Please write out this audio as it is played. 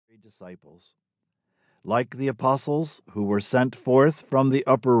disciples. Like the apostles who were sent forth from the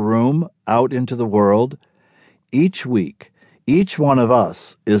upper room out into the world, each week, each one of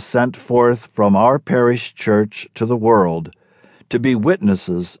us is sent forth from our parish church to the world to be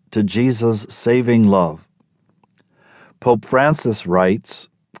witnesses to Jesus' saving love. Pope Francis writes,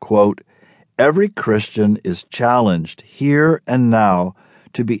 quote, "Every Christian is challenged here and now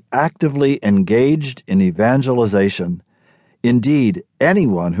to be actively engaged in evangelization. Indeed,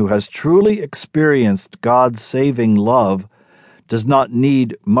 anyone who has truly experienced God's saving love does not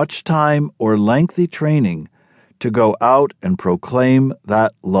need much time or lengthy training to go out and proclaim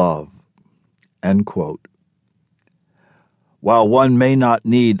that love." End quote. While one may not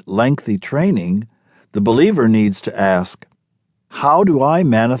need lengthy training, the believer needs to ask, how do I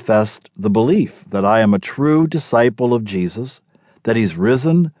manifest the belief that I am a true disciple of Jesus, that He's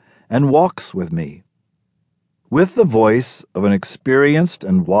risen and walks with me? With the voice of an experienced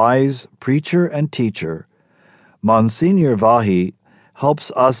and wise preacher and teacher, Monsignor Vaghi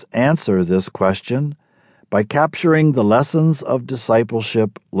helps us answer this question by capturing the lessons of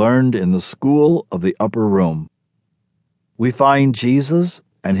discipleship learned in the school of the upper room. We find Jesus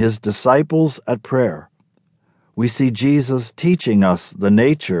and His disciples at prayer. We see Jesus teaching us the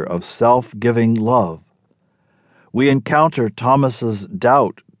nature of self-giving love. We encounter Thomas's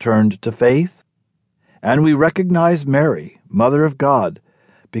doubt turned to faith, and we recognize Mary, Mother of God,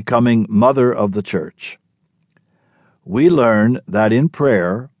 becoming Mother of the Church. We learn that in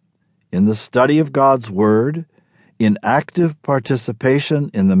prayer, in the study of God's Word, in active participation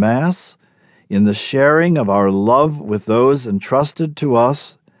in the Mass, in the sharing of our love with those entrusted to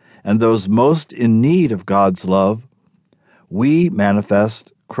us and those most in need of God's love, we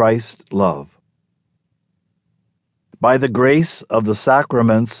manifest Christ's love. By the grace of the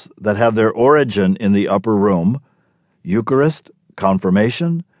sacraments that have their origin in the upper room, Eucharist,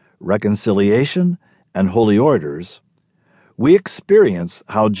 Confirmation, Reconciliation, and Holy Orders, we experience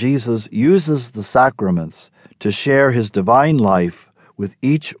how Jesus uses the sacraments to share His divine life with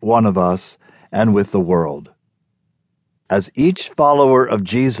each one of us and with the world. As each follower of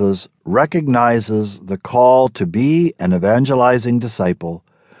Jesus recognizes the call to be an evangelizing disciple,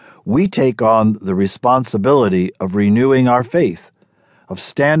 we take on the responsibility of renewing our faith, of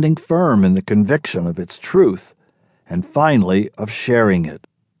standing firm in the conviction of its truth, and finally of sharing it.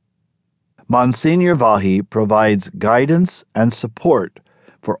 Monsignor Vaghi provides guidance and support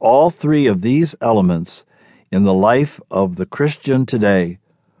for all three of these elements in the life of the Christian today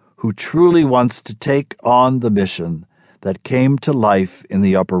who truly wants to take on the mission that came to life in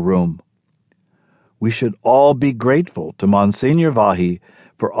the upper room. We should all be grateful to Monsignor Vaghi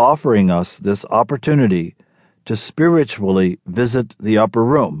for offering us this opportunity to spiritually visit the upper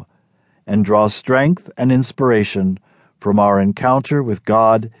room and draw strength and inspiration from our encounter with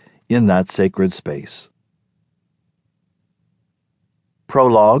God in that sacred space.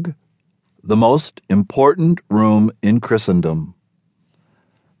 Prologue: The most important room in Christendom.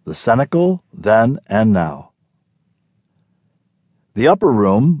 The cenacle then and now. The upper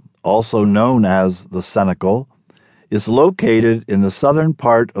room, also known as the cenacle, is located in the southern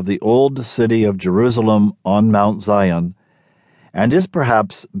part of the old city of Jerusalem on Mount Zion, and is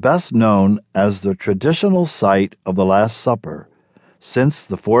perhaps best known as the traditional site of the Last Supper since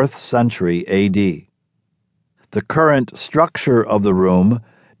the 4th century A.D. The current structure of the room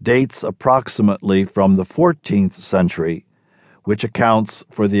dates approximately from the 14th century, which accounts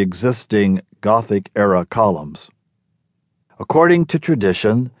for the existing Gothic-era columns. According to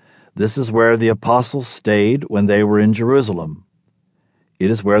tradition, this is where the apostles stayed when they were in Jerusalem. It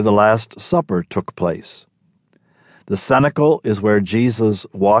is where the Last Supper took place. The cenacle is where Jesus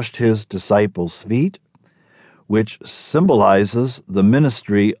washed His disciples' feet, which symbolizes the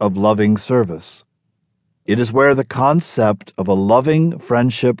ministry of loving service. It is where the concept of a loving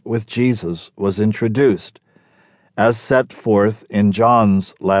friendship with Jesus was introduced, as set forth in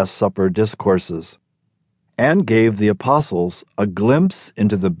John's Last Supper discourses, and gave the apostles a glimpse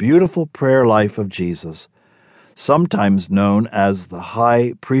into the beautiful prayer life of Jesus, sometimes known as the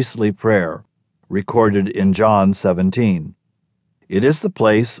High Priestly Prayer, recorded in John 17. It is the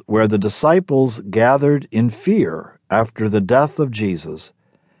place where the disciples gathered in fear after the death of Jesus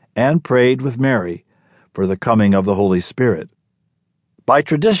and prayed with Mary for the coming of the Holy Spirit. By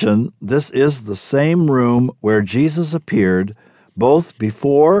tradition, this is the same room where Jesus appeared both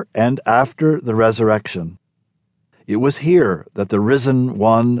before and after the resurrection. It was here that the risen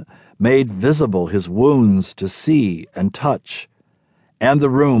one made visible His wounds to see and touch, and the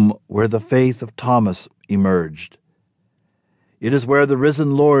room where the faith of Thomas emerged. It is where the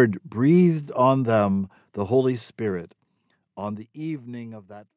risen Lord breathed on them the Holy Spirit on the evening of that